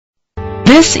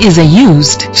This is a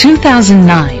used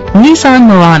 2009 Nissan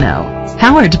Murano,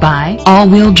 powered by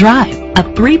all-wheel drive, a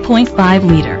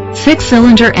 3.5-liter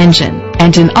 6-cylinder engine,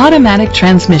 and an automatic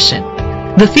transmission.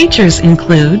 The features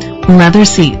include leather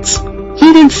seats,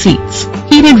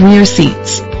 heated rear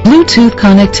seats, Bluetooth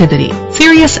connectivity,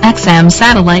 Sirius XM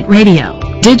satellite radio,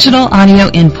 digital audio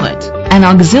input, an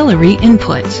auxiliary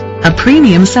input, a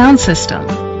premium sound system,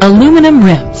 aluminum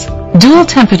rims, dual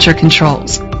temperature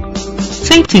controls.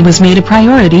 Safety was made a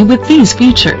priority with these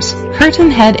features: curtain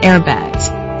head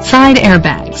airbags, side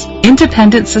airbags,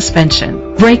 independent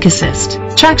suspension, brake assist,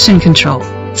 traction control,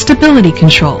 stability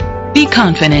control. Be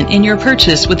confident in your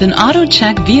purchase with an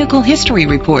AutoCheck Vehicle History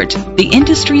Report, the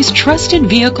industry's trusted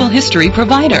vehicle history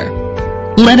provider.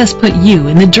 Let us put you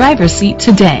in the driver's seat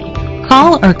today.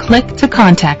 Call or click to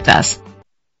contact us.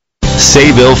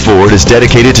 Sayville Ford is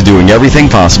dedicated to doing everything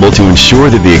possible to ensure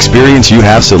that the experience you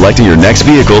have selecting your next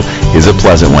vehicle is a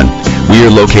pleasant one. We are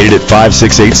located at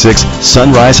 5686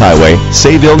 Sunrise Highway,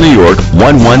 Sayville, New York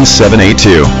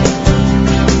 11782.